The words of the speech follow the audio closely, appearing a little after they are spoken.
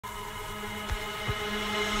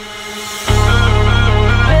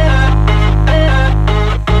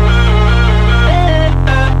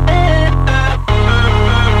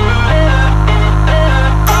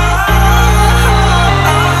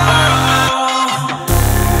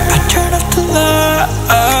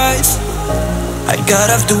got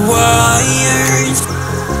off the wires.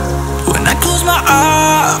 When I close my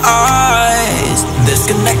eyes,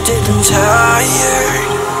 disconnected and tired.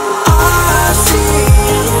 I see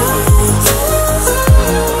you.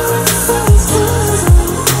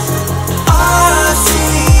 I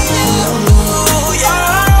see you,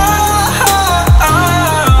 yeah.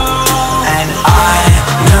 And I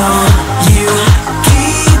know you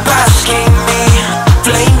keep asking me,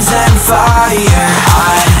 flames and fire.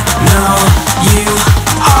 I know you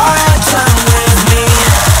are done with me.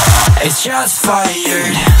 It's just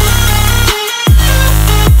fired.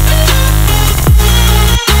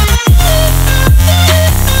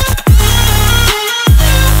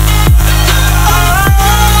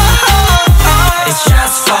 It's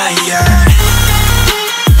just fired.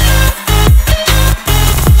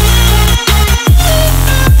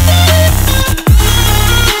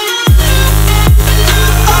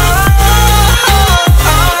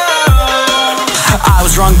 I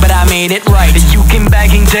was wrong, but I made it right. You came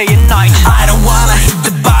begging day and night. I don't wanna hit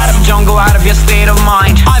the bottom. Don't go out of your state of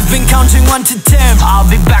mind. I've been counting 1 to 10. I'll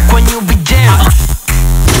be back when you be dim.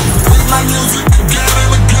 With my music,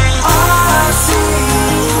 I see.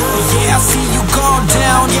 Yeah, I see you go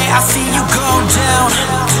down. Yeah, I see you go down.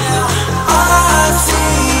 I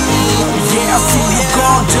see. Yeah, I see you go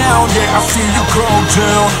down. Yeah, I see you go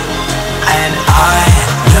down. And I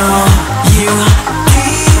know you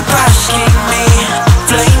keep asking me,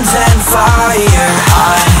 flames and fire.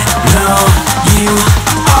 I know you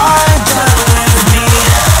are done with me.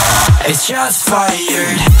 It's just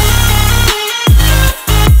fired.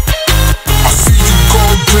 I see you go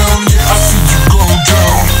down. Yeah, I see you go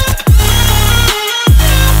down.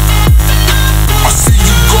 I see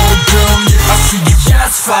you go down. Yeah, I see you.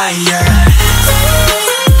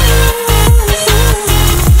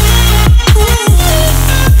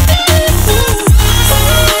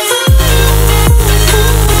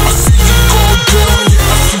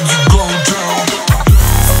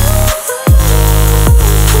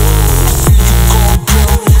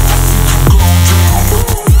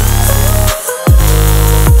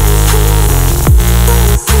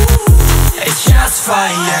 Just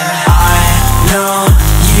fired. I know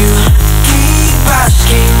you keep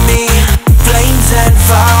asking me, flames and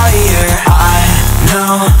fire. I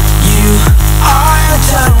know you are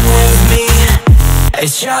done with me.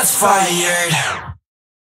 It's just fired.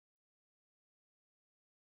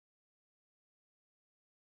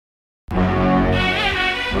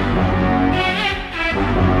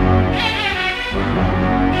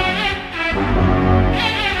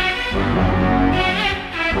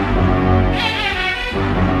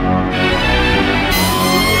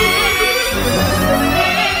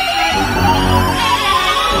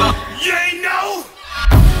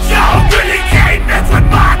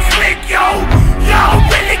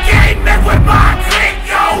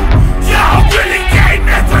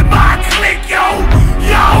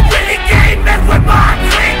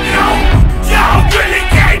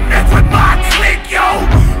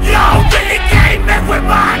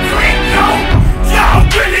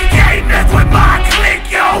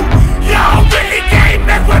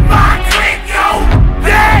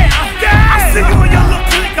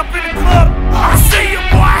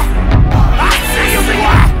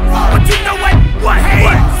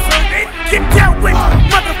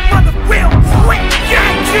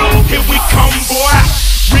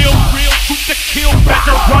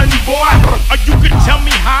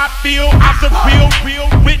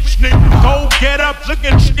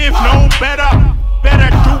 Looking stiff, no better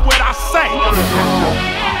do what I say.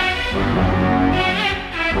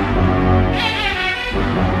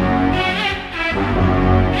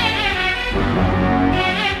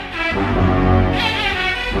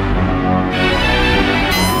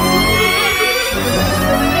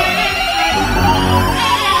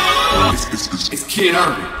 It's Kid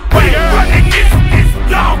Urban. We running this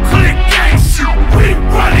y'all click gang shoot. We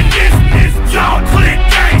running this y'all click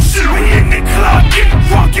gang shoot. We in the club getting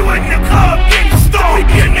drunk, you in the club getting stoned.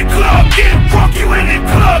 We in the club getting drunk, you in the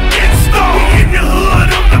club getting stoned. We in the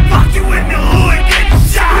hood on the block, you in the hood getting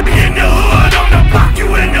shot. We in the hood on the block, you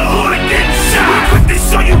in the hood getting shot. We quick to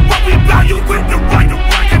show you what we bout, you quick to run your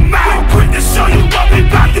fucking mouth. We quick to show you what we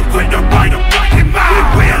bout, you quick to run your fucking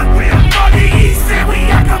mouth. We real on the east and we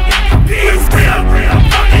act up like a beast. Real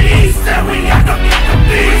on the east and we act up like a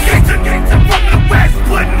beast. We gangsta from the west,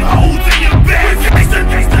 putting holes in your bed.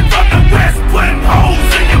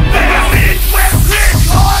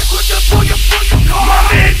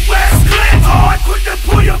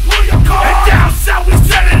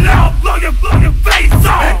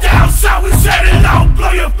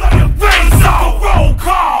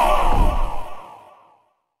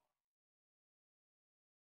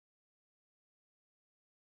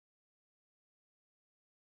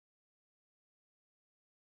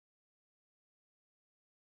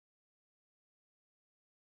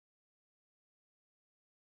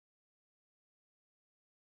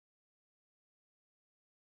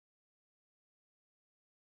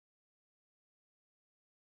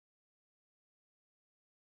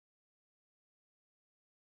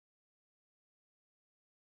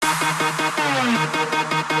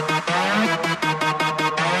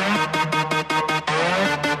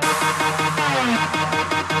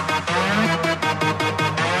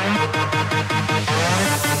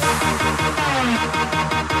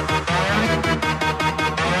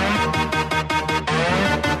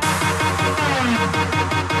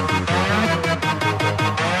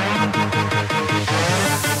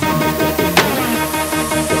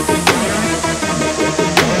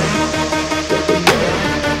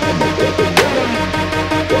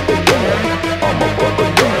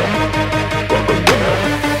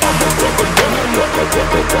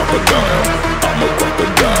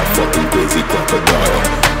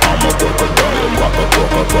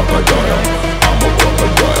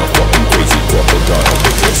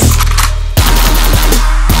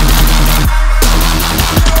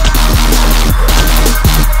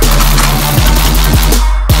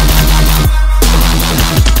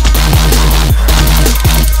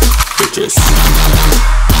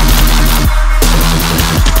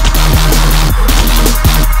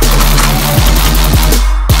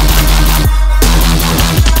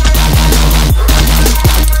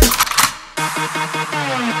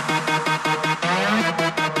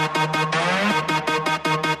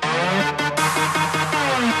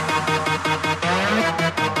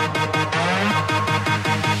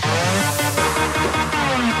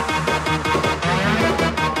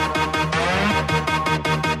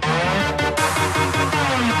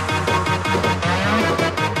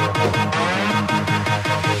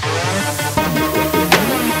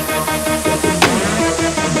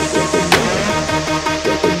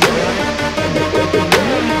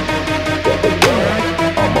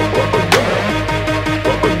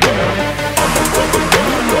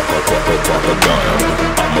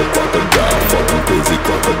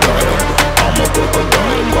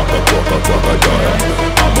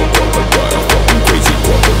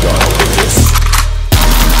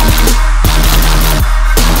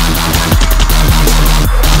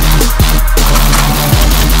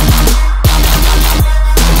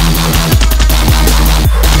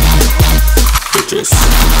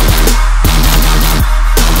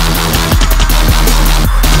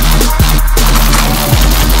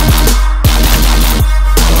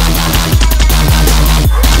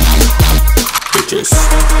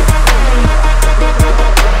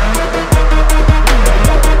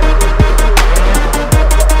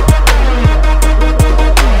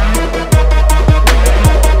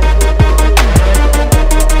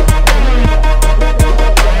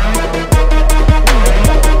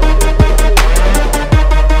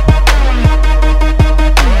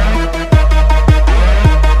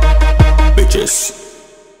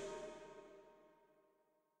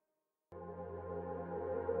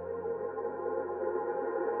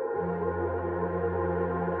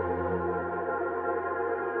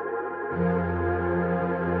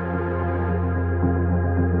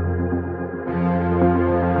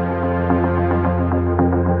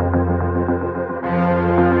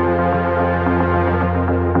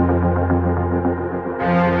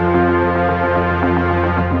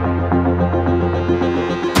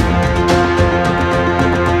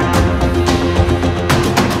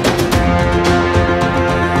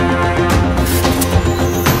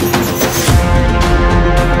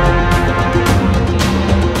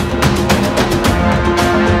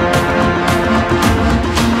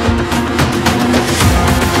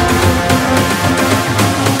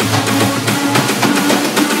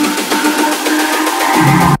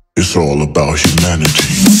 It's all about humanity.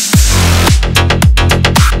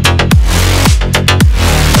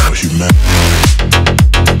 About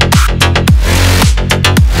humanity.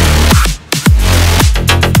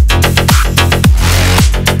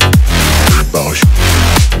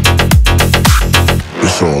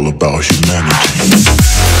 It's all about humanity.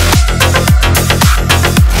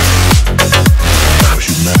 About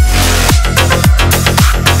humanity.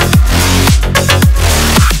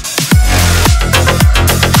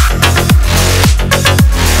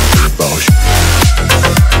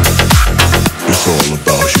 It's all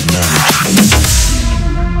about humanity.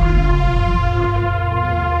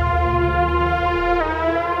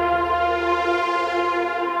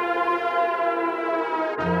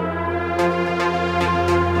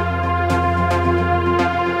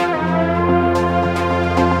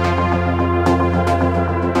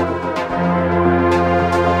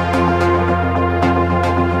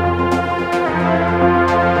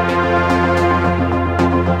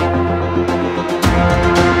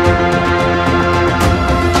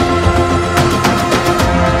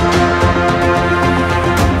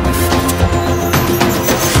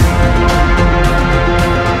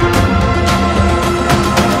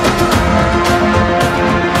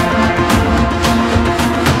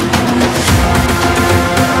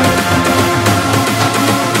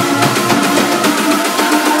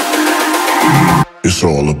 It's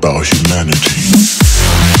all about humanity.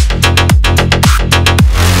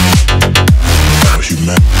 About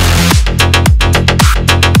humanity.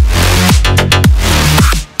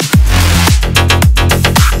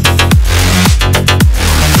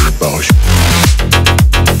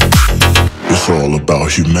 It's all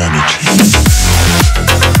about humanity.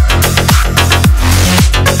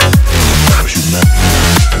 About humanity.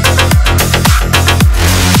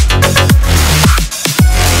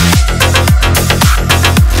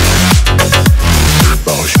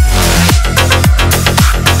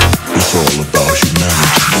 It's all about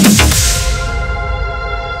humanity.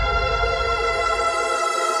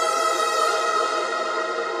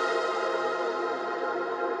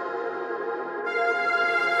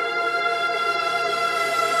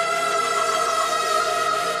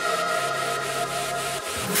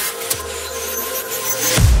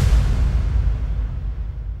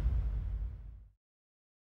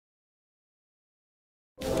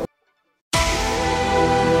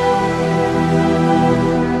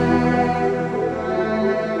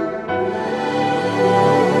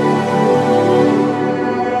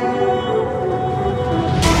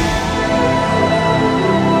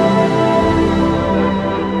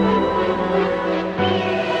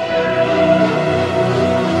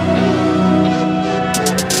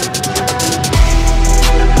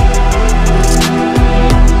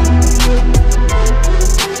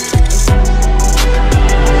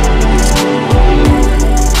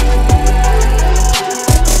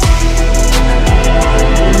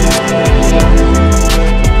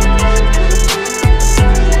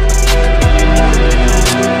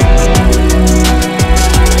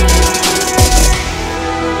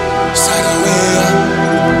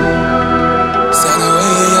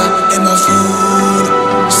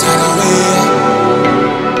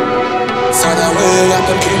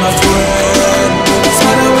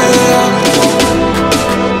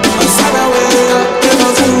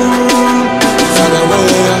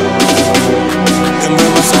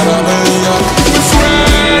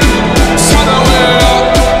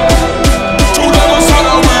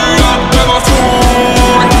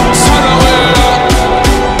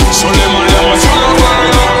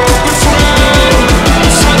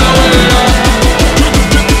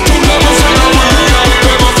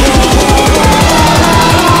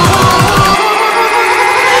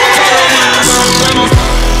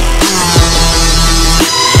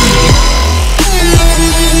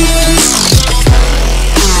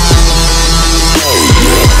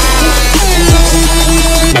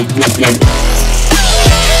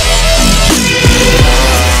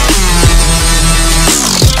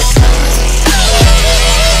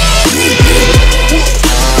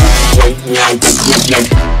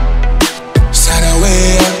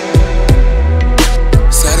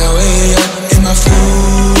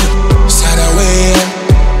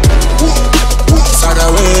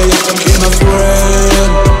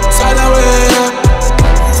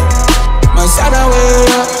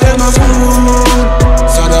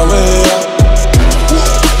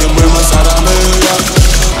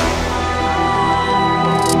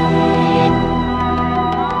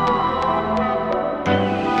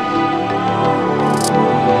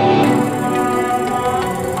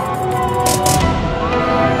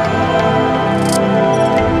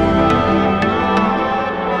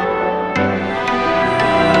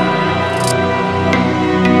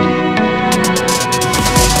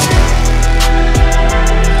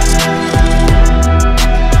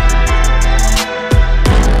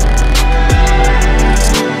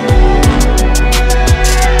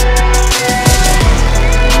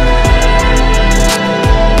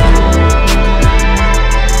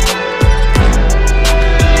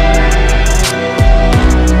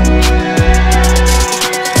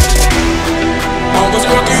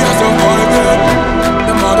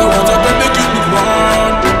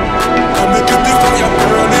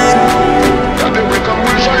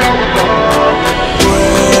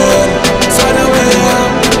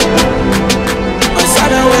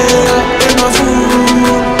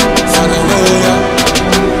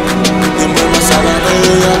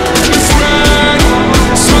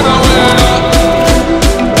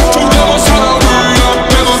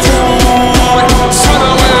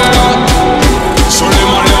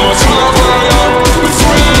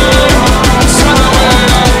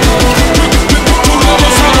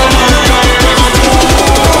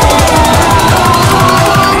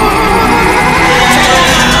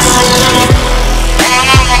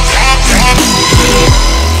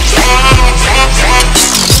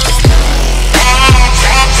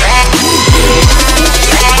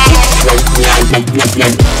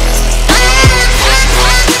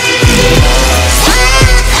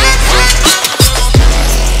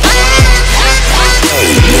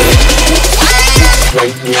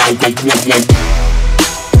 like